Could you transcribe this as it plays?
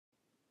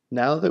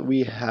Now that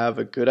we have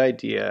a good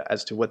idea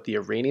as to what the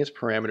Arrhenius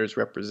parameters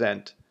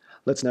represent,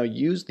 let's now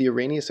use the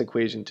Arrhenius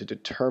equation to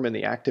determine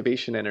the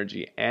activation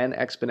energy and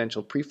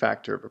exponential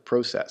prefactor of a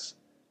process.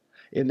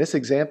 In this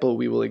example,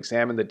 we will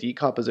examine the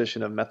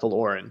decomposition of methyl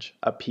orange,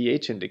 a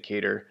pH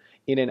indicator,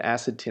 in an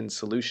acid tin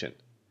solution.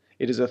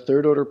 It is a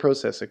third-order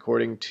process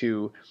according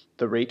to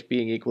the rate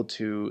being equal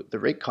to the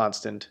rate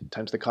constant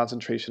times the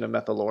concentration of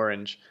methyl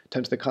orange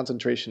times the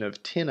concentration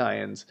of tin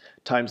ions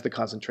times the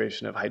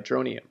concentration of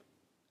hydronium.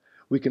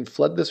 We can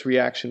flood this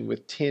reaction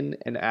with tin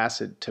and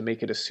acid to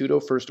make it a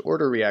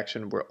pseudo-first-order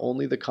reaction where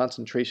only the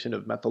concentration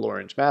of methyl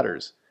orange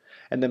matters.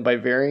 And then by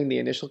varying the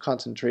initial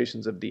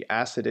concentrations of the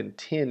acid and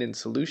tin in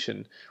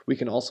solution, we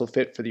can also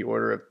fit for the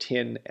order of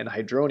tin and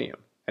hydronium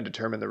and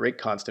determine the rate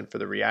constant for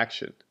the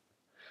reaction.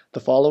 The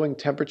following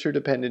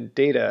temperature-dependent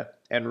data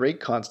and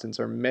rate constants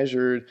are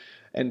measured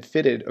and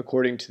fitted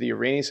according to the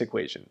Arrhenius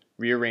equation,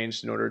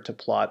 rearranged in order to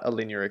plot a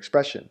linear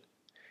expression.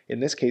 In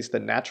this case, the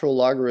natural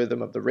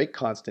logarithm of the rate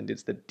constant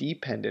is the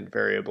dependent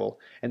variable,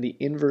 and the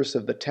inverse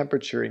of the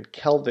temperature in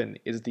Kelvin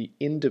is the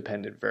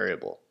independent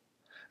variable.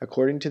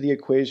 According to the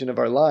equation of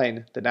our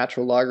line, the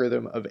natural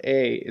logarithm of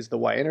A is the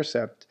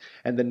y-intercept,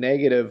 and the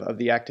negative of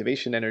the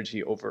activation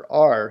energy over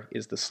R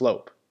is the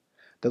slope.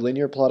 The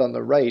linear plot on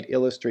the right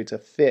illustrates a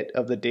fit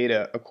of the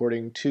data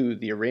according to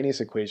the Arrhenius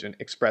equation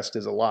expressed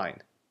as a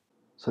line.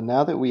 So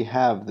now that we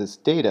have this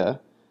data,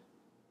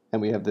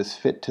 and we have this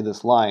fit to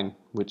this line,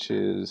 which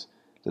is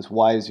this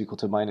y is equal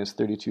to minus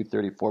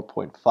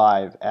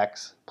 3234.5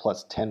 x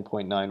plus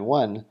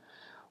 10.91,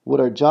 what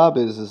our job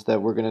is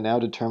that we're going to now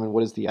determine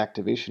what is the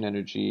activation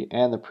energy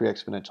and the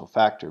pre-exponential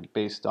factor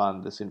based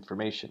on this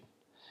information.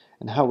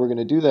 And how we're going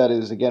to do that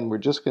is, again, we're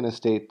just going to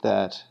state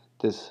that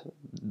this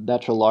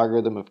natural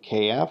logarithm of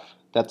kf,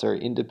 that's our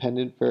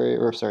independent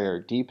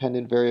our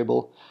dependent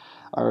variable.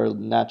 Our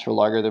natural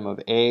logarithm of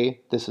a,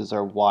 this is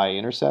our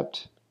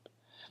y-intercept.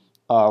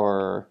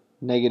 Our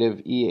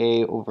negative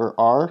EA over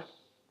r,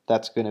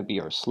 that's going to be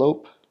our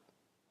slope.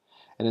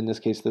 And in this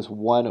case, this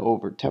 1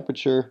 over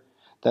temperature,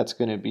 that's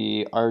going to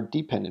be our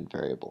dependent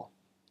variable.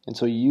 And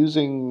so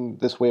using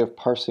this way of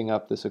parsing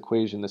up this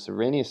equation, this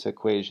Arrhenius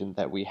equation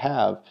that we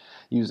have,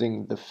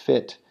 using the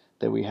fit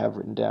that we have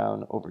written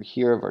down over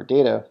here of our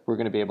data, we're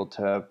going to be able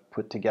to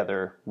put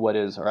together what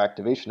is our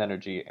activation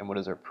energy and what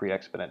is our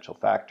pre-exponential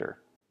factor.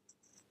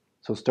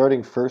 So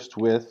starting first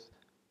with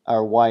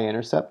our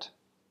y-intercept,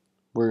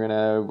 we're going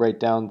to write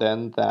down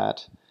then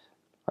that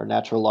our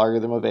natural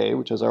logarithm of a,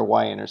 which is our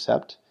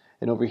y-intercept,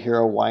 and over here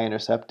our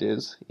y-intercept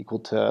is equal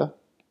to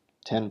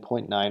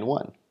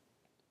 10.91.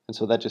 And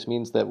so that just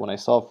means that when I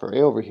solve for a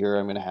over here,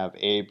 I'm going to have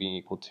a being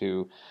equal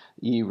to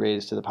e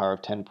raised to the power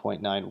of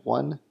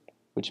 10.91,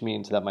 which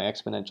means that my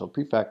exponential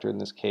prefactor in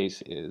this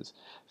case is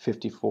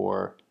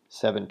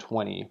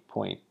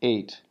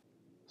 54,720.8.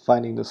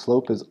 Finding the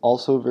slope is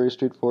also very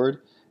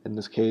straightforward. In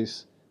this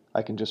case,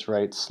 I can just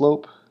write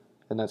slope,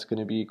 and that's going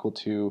to be equal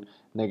to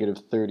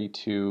negative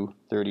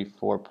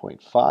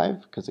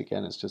 3234.5, because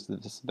again, it's just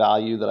this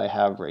value that I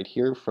have right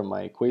here from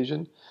my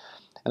equation.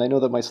 And I know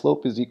that my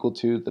slope is equal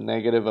to the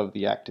negative of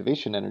the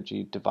activation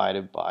energy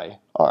divided by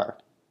R.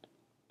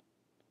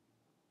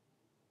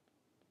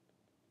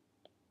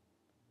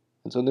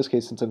 And so in this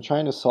case, since I'm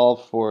trying to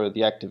solve for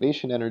the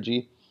activation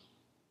energy,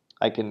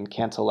 I can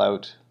cancel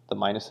out the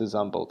minuses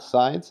on both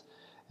sides.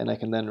 And I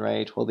can then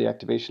write, well, the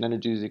activation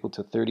energy is equal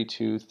to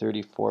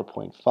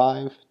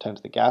 3234.5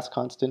 times the gas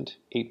constant,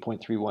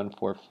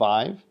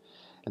 8.3145.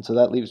 And so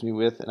that leaves me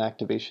with an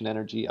activation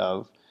energy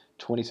of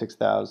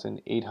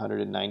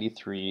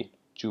 26,893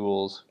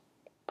 joules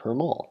per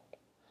mole.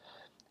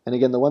 And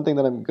again, the one thing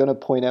that I'm going to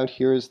point out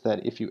here is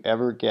that if you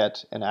ever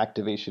get an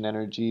activation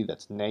energy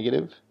that's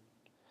negative,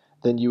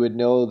 then you would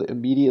know that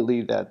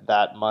immediately that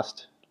that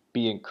must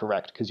be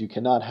incorrect, because you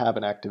cannot have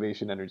an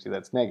activation energy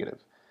that's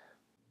negative.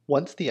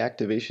 Once the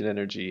activation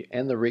energy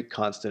and the rate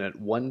constant at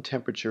one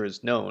temperature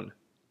is known,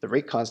 the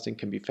rate constant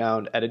can be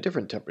found at a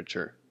different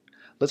temperature.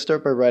 Let's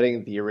start by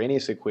writing the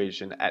Arrhenius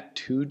equation at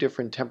two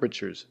different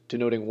temperatures,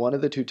 denoting one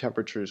of the two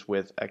temperatures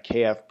with a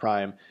Kf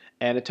prime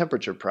and a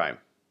temperature prime.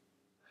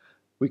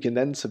 We can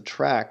then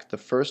subtract the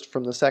first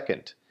from the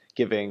second,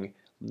 giving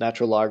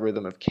natural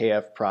logarithm of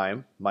Kf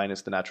prime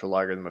minus the natural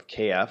logarithm of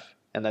Kf,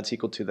 and that's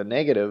equal to the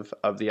negative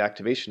of the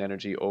activation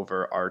energy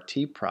over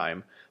RT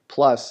prime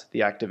plus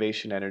the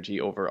activation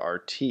energy over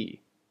RT.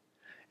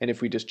 And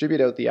if we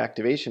distribute out the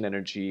activation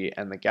energy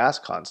and the gas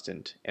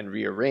constant and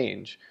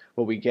rearrange,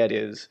 what we get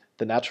is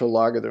the natural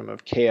logarithm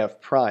of Kf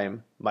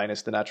prime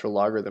minus the natural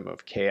logarithm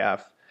of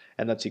Kf,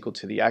 and that's equal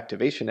to the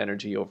activation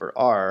energy over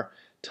R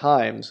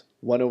times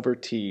 1 over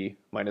T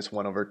minus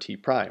 1 over T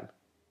prime.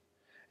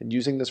 And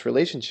using this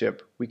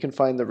relationship, we can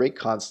find the rate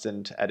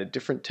constant at a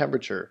different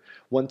temperature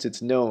once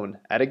it's known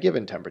at a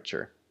given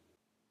temperature.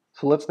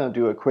 So let's now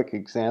do a quick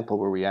example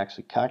where we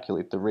actually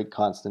calculate the rate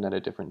constant at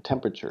a different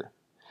temperature.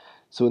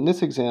 So in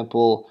this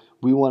example,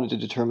 we wanted to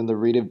determine the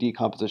rate of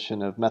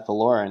decomposition of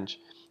methyl orange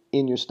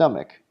in your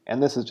stomach.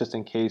 And this is just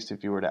in case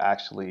if you were to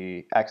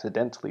actually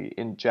accidentally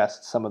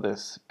ingest some of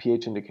this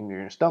pH indicator in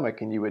your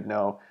stomach, and you would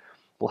know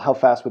Well, how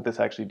fast would this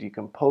actually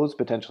decompose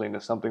potentially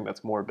into something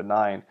that's more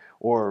benign,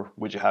 or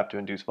would you have to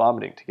induce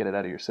vomiting to get it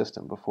out of your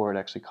system before it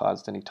actually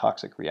caused any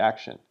toxic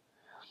reaction?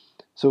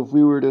 So if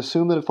we were to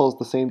assume that it follows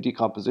the same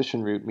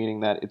decomposition route,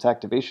 meaning that its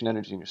activation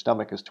energy in your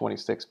stomach is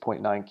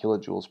 26.9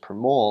 kilojoules per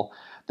mole,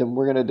 then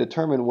we're going to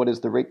determine what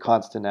is the rate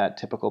constant at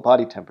typical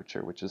body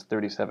temperature, which is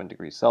 37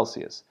 degrees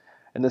Celsius.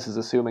 And this is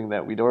assuming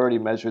that we'd already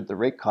measured the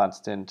rate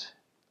constant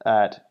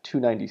at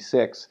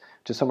 296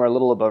 to somewhere a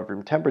little above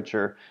room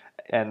temperature,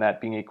 and that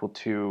being equal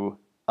to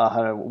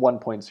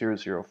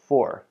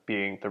 1.004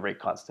 being the rate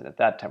constant at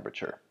that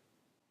temperature.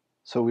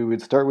 So we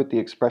would start with the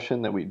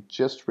expression that we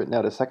just written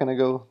out a second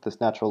ago,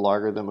 this natural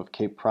logarithm of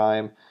k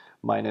prime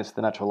minus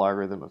the natural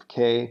logarithm of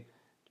k,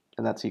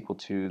 and that's equal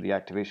to the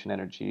activation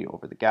energy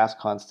over the gas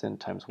constant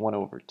times 1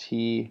 over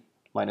t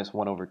minus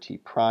 1 over t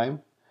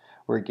prime,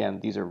 where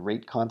again, these are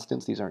rate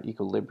constants, these aren't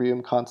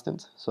equilibrium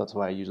constants, so that's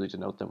why I usually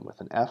denote them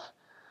with an f.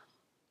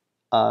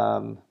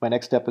 My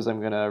next step is I'm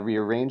going to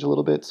rearrange a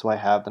little bit, so I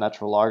have the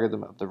natural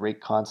logarithm of the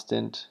rate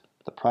constant,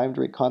 the primed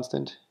rate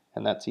constant,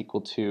 and that's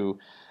equal to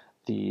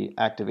the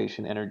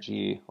activation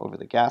energy over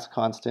the gas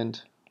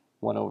constant,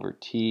 1 over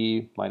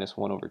t minus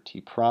 1 over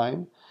t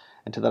prime.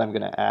 And to that I'm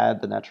going to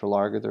add the natural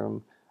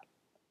logarithm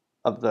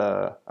of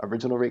the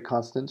original rate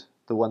constant,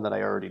 the one that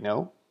I already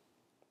know.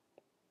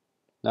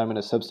 Now I'm going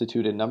to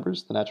substitute in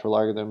numbers the natural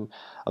logarithm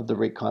of the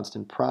rate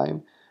constant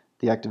prime,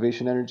 the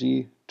activation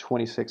energy,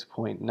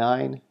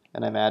 26.9,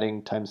 and I'm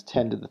adding times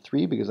 10 to the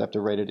 3 because I have to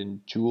write it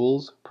in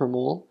joules per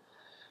mole.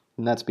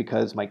 And that's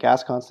because my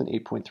gas constant,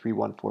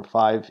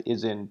 8.3145,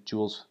 is in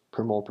joules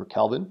per mole per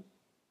Kelvin.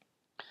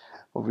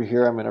 Over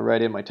here, I'm going to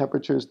write in my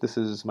temperatures. This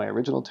is my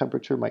original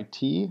temperature, my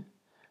T,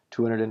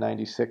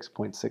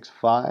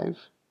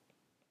 296.65.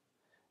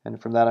 And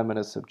from that, I'm going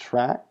to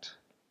subtract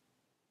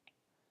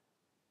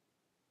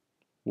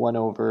 1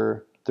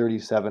 over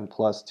 37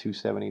 plus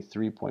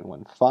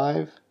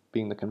 273.15,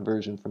 being the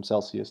conversion from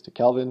Celsius to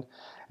Kelvin.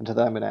 And to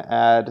that, I'm going to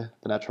add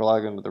the natural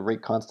logarithm of the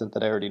rate constant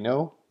that I already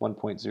know,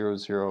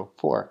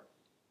 1.004.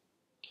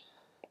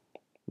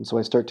 And so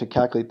I start to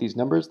calculate these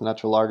numbers, the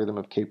natural logarithm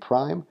of k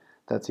prime,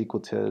 that's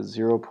equal to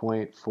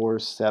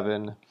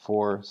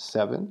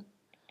 0.4747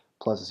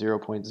 plus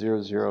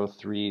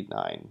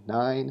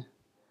 0.00399,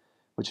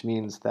 which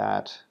means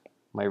that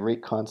my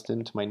rate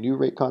constant, my new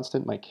rate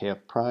constant, my kf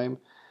prime,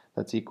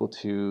 that's equal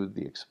to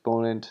the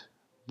exponent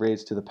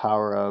raised to the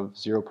power of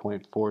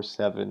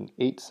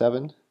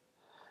 0.4787,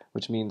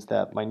 which means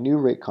that my new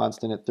rate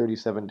constant at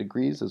 37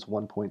 degrees is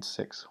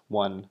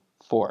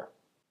 1.614.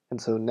 And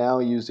so now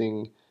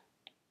using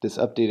this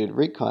updated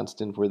rate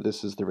constant, where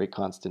this is the rate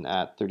constant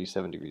at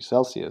 37 degrees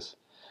Celsius,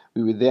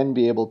 we would then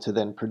be able to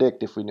then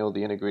predict, if we know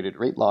the integrated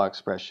rate law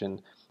expression,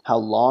 how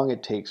long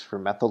it takes for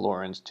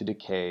methylorins to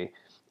decay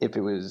if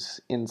it was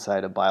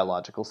inside a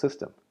biological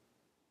system.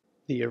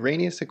 The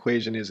Arrhenius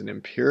equation is an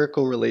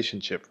empirical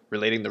relationship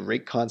relating the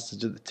rate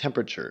constant to the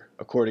temperature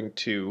according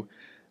to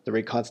the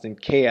rate constant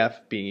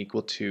Kf being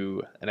equal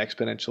to an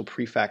exponential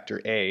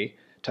prefactor A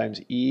times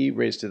e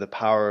raised to the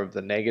power of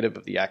the negative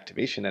of the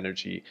activation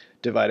energy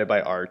divided by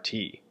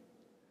RT.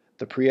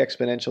 The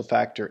pre-exponential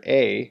factor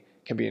A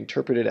can be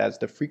interpreted as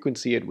the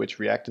frequency at which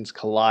reactants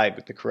collide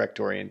with the correct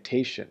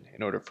orientation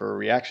in order for a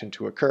reaction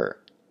to occur.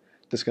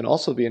 This can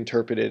also be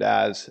interpreted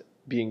as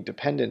being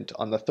dependent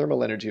on the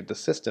thermal energy of the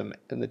system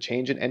and the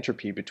change in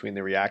entropy between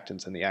the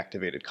reactants and the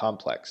activated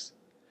complex.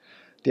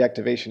 The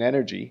activation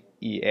energy,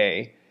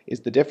 EA,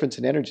 is the difference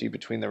in energy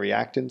between the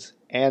reactants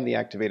and the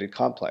activated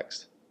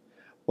complex.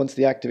 Once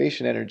the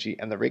activation energy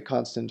and the rate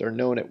constant are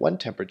known at one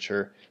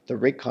temperature, the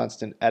rate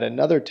constant at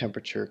another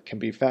temperature can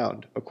be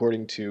found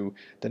according to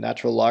the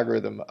natural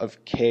logarithm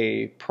of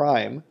K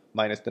prime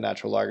minus the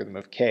natural logarithm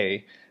of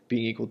K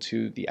being equal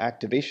to the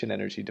activation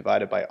energy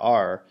divided by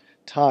R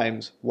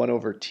times 1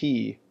 over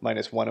T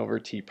minus 1 over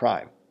T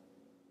prime.